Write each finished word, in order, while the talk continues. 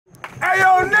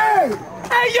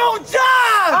Hey, yo,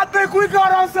 John! I think we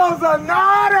got ourselves a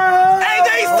nada. Hey,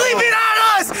 they sleeping on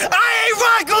us! I ain't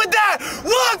rocking with that!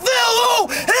 Rockville, who?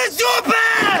 It's your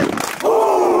bad!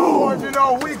 Ooh. You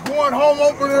know, week one home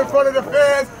opener in front of the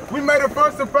fans. We made a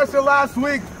first impression last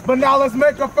week, but now let's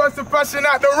make a first impression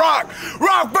at the Rock.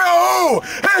 Rockville, who?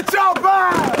 It's your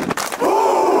bad!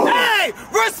 Ooh. Hey,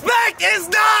 respect is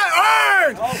not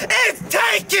earned! It's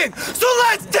taken! So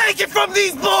let's take it from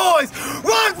these boys!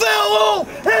 Rockville, who?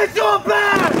 It's your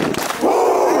bad!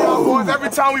 Yeah, boys, every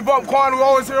time we bump Quan, we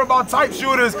always hear about type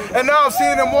shooters, and now I'm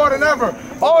seeing them more than ever.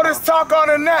 All this talk on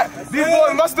the net. These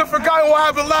boys must have forgotten what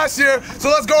happened last year, so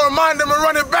let's go remind them and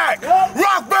run it back.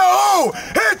 Rockville, who?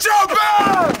 Hit your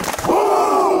bag!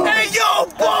 Hey, yo,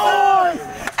 boys!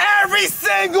 Every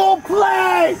single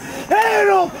play! Hit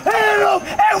him! Hit him!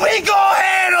 And we gon'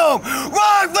 hit him!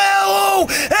 Rockville, who?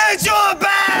 Hit your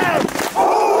bag!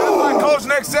 Like Coach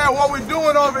Nick said, what we're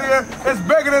doing over here is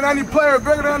bigger than any player,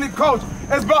 bigger than any coach.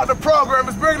 It's about the program.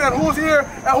 It's bigger than who's here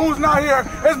and who's not here.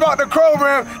 It's about the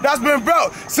program that's been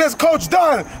built since Coach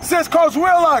Dunn, since Coach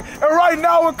Willock, and right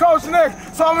now with Coach Nick.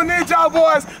 So I'm gonna need y'all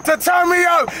boys to turn me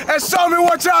up and show me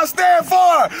what y'all stand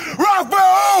for. Rockville,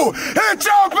 who? Hit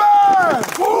your bag!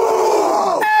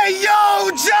 Hey,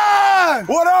 yo, John!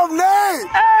 What up, Nate?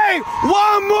 Hey,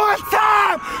 one more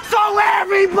time so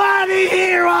everybody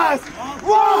hear us!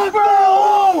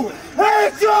 Rockville, who?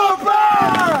 Hit your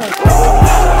bag!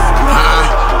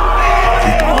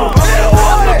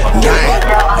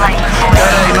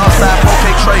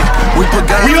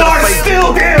 We are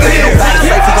still there!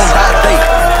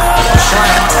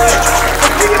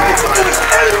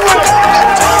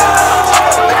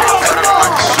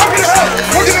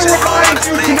 We're gonna remind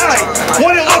you tonight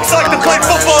what it looks like to play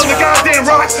football in the goddamn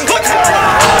Rocks. I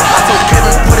told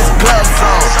Kevin put his gloves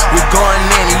on. We're going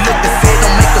in. He looked and said,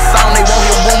 don't make a sound. They won't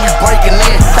hear when we breaking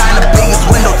in. Find the biggest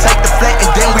window, take the flat,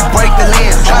 and then we break the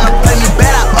lens. Trying to play me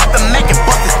bad, I up and make it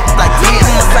bust this like this.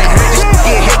 It's like this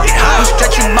get hit. We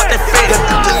stretch you about that fed.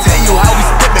 To tell you how we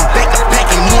stepping back to back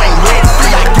and you ain't ready.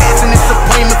 Feel like gas in this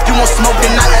Supreme. If you want smoke,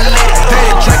 then I let it.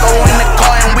 Dirty Draco in the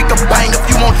car and we can bang if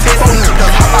you want test.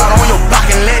 Just hop out on your block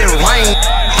and let it rain.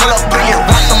 Pull up, bring it,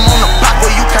 rock them on the block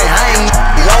where you can't hang.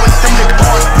 You always think that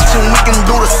boys preaching, we can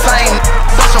do the same.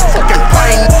 Such a fucking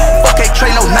brain, fuck ain't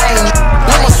trade no name.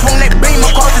 I'ma swing that beam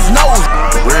across his nose.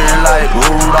 Real like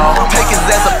Rudolph. Take his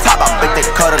ass up top, I bet they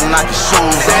cut her, knock his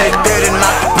shoes. They dead and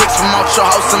knock the bricks from out your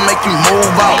house and make you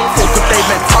move out. Fuck what they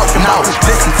been talking about,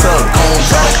 listen to a goon.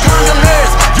 Better calm your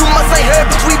nerves, you must ain't heard,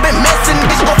 bitch, we been messing.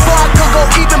 Bitch, before I could go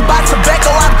even buy tobacco,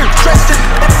 I been dressed it.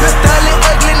 That pistol and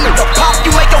ugly nigga pop,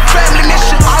 you make your family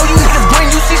mission. All you niggas bring,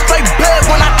 you see straight blood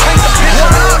when I crank the picture.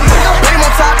 Put him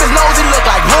on top, his nose, he look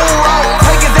like Rudolph.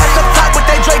 Take his ass up top with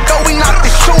that Draco, we knock the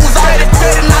shoes out. It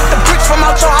better knock the bricks from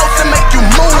out your house and make you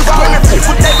move. Screaming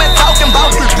what they been talking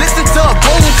about, listen to a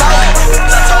boom call. I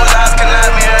told lies can lie,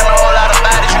 me hearing a whole lot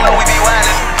about it. You know we be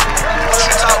wildin'. What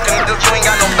you talking, nigga? You ain't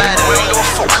got no bad. We don't give a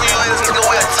fuck who you is, nigga.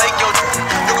 We'll take your.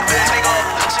 You can bitch, take off.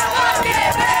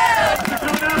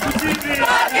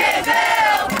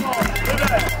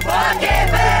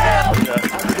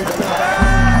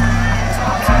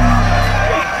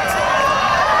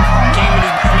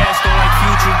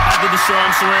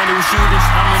 I'm surrounded with shooters.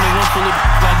 I'm in the room full of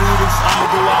like hooters.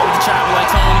 I'ma go out with a chopper like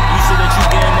Tony. You said that you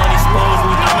getting money,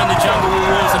 supposedly. I'm in the jungle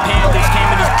with wolves and panthers. Came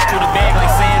in this with a bag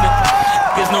like Santa.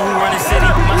 There's no who run the city.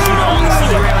 My shooter only see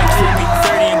the red like 20,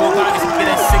 30 in both pockets. Get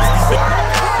at 60.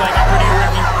 Like I'm pretty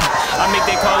rookie. I make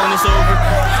that call and it's over.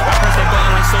 I press that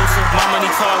button like Sosa. My money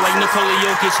tall like Nikola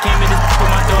Jokic. Came in this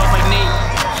with my dog like Nate.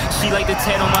 She like the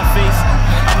tat on my face.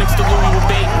 I mix the Louis with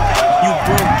bait. You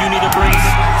broke, you need a brace.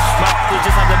 My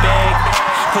just out the bag.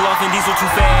 Pull off in diesel too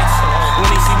fast. When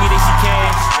they see me, they see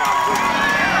cash.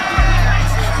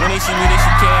 When they see me, they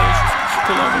see cash.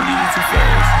 Pull off in diesel too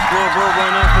fast. Roll,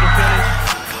 run up for the finish.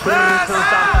 Put it in the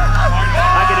stop.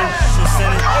 I get it,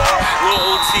 percentage. Real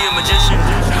OT, a magician.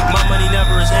 My money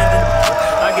never is ending.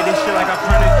 I get this shit like I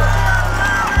printed.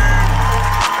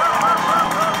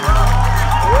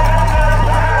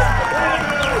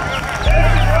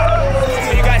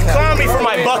 For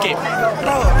my bucket,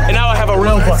 and now I have a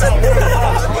real bucket.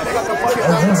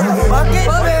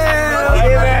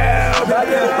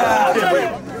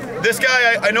 This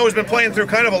guy I know has been playing through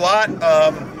kind of a lot.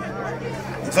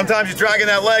 Sometimes he's dragging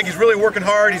that leg. He's really working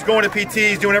hard. He's going to PT.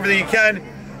 He's doing everything he can.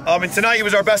 And tonight he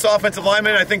was our best offensive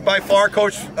lineman. I think by far,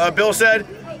 Coach Bill said.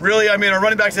 Really, I mean, our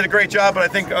running backs did a great job, but I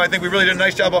think we really did a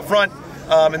nice job up front.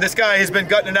 And this guy has been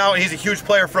gutting it out, and he's a huge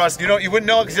player for us. You wouldn't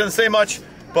know it because he doesn't say much.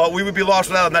 But we would be lost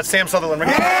without him. That's Sam Sutherland.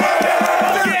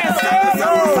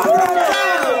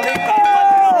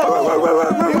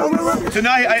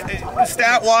 tonight,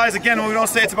 stat-wise, again, we don't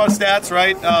say it's about stats,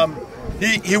 right?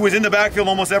 He was in the backfield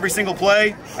almost every single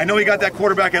play. I know he got that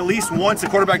quarterback at least once. The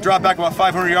quarterback dropped back about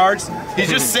 500 yards. He's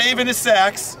just saving his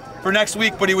sacks for next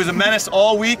week, but he was a menace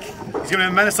all week. He's going to be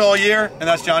a menace all year, and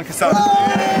that's John Casada.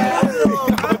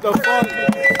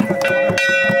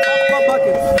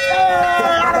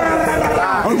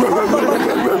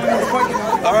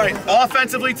 All right,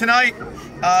 offensively tonight,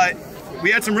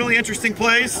 we had some really interesting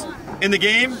plays in the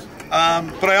game,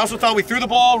 but I also thought we threw the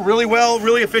ball really well,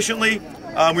 really efficiently.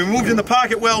 We moved in the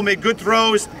pocket well, made good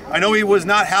throws. I know he was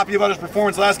not happy about his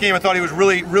performance last game. I thought he was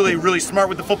really smart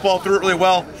with the football, threw it really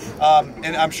well.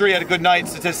 And I'm sure he had a good night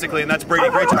statistically, and that's Brady.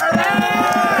 Great job.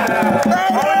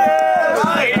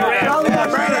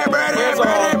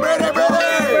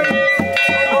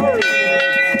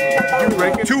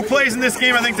 Two plays in this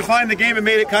game, I think, defined the game and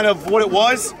made it kind of what it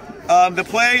was. The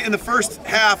play in the first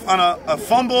half on a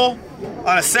fumble,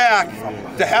 on a sack,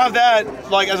 to have that,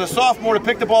 like as a sophomore, to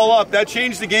pick the ball up, that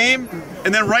changed the game.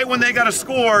 And then right when they got a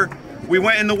score, we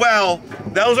went in the well.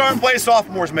 Those aren't plays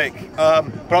sophomores make.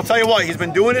 But I'll tell you what, he's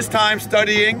been doing his time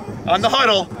studying on the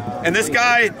huddle. And this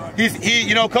guy,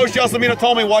 you know, Coach Jalsamino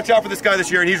told me, watch out for this guy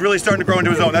this year, and he's really starting to grow into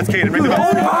his own. That's Caden. Ring the bell.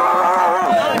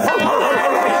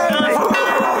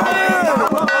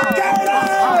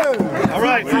 All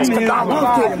right. Defensively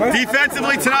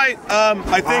tonight,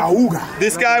 I think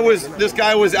this guy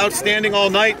was outstanding all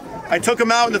night. I took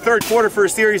him out in the third quarter for a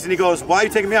series, and he goes, "Why are you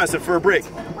taking me out?" I said, "For a break.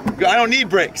 I don't need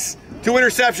breaks." 2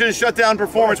 interceptions, shutdown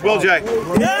performance. Will J.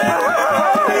 Put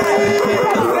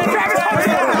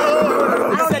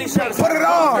it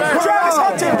on. Travis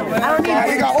Hunter. I don't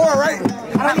need. He got oil, right?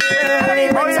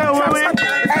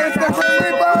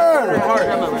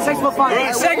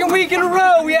 Second week in a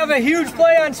row, we have a huge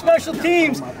play on special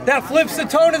teams that flips the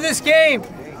tone of this game.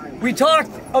 We talked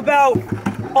about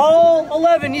all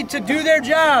 11 need to do their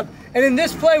job, and in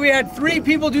this play, we had 3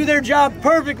 people do their job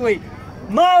perfectly.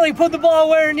 Molly put the ball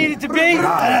where it needed to be.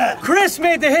 Chris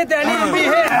made the hit that needed to be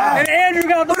hit, and Andrew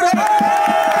got the ball